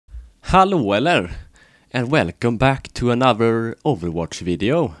Hello eller, and welcome back to another Overwatch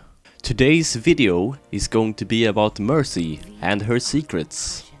video. Today's video is going to be about Mercy and her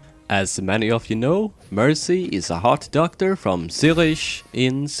secrets. As many of you know, Mercy is a heart doctor from Zurich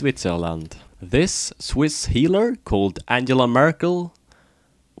in Switzerland. This Swiss healer called Angela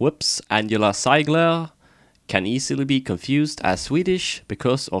Ziegler, can easily be confused as Swedish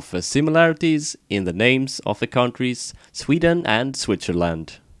because of the similarities in the names of the countries Sweden and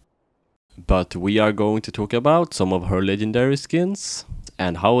Switzerland. But we are going to talk about some of her legendary skins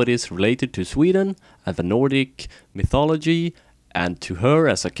and how it is related to Sweden and the Nordic mythology and to her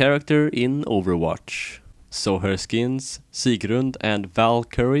as a character in Overwatch. So her skins, Sigrún and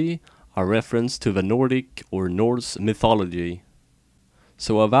Valkyrie, are reference to the Nordic or Norse mythology.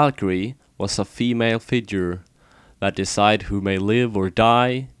 So a Valkyrie was a female figure that decide who may live or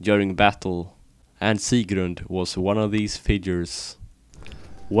die during battle, and Sigrún was one of these figures.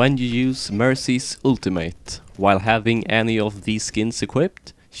 When you use Mercy's ultimate while having any of these skins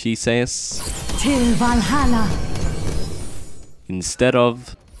equipped, she says "Till Valhalla" instead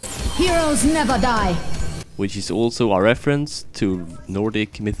of "Heroes never die," which is also a reference to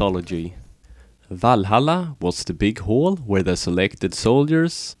Nordic mythology. Valhalla was the big hall where the selected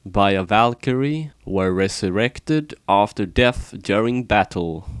soldiers by a Valkyrie were resurrected after death during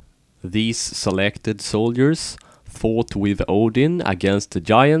battle. These selected soldiers fought with Odin against the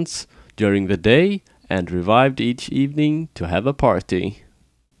giants during the day and revived each evening to have a party.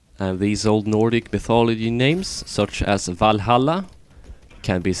 And these old Nordic mythology names, such as Valhalla,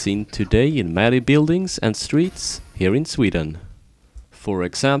 can be seen today in many buildings and streets here in Sweden. For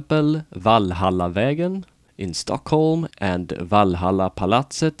example, Valhallavägen in Stockholm and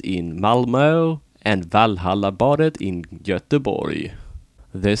Valhallapalatset in Malmö and Valhallabadet in Göteborg.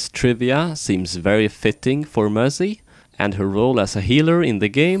 This trivia seems very fitting for Mercy and her role as a healer in the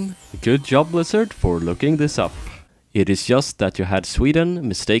game. Good job, Blizzard, for looking this up. It is just that you had Sweden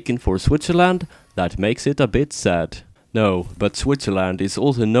mistaken for Switzerland that makes it a bit sad. No, but Switzerland is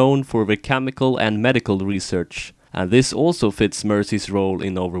also known for the chemical and medical research, and this also fits Mercy's role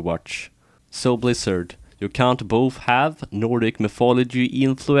in Overwatch. So Blizzard, you can't both have Nordic mythology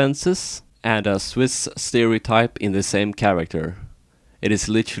influences and a Swiss stereotype in the same character. It is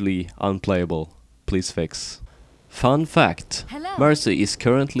literally unplayable. Please fix. Fun fact, Mercy is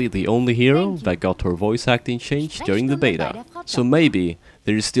currently the only hero that got her voice acting changed during the beta. So maybe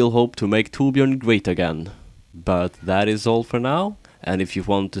there is still hope to make Torbjörn great again. But that is all for now, and if you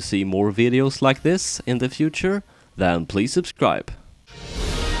want to see more videos like this in the future, then please subscribe.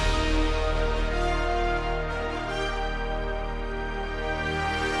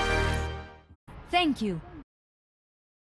 Thank you.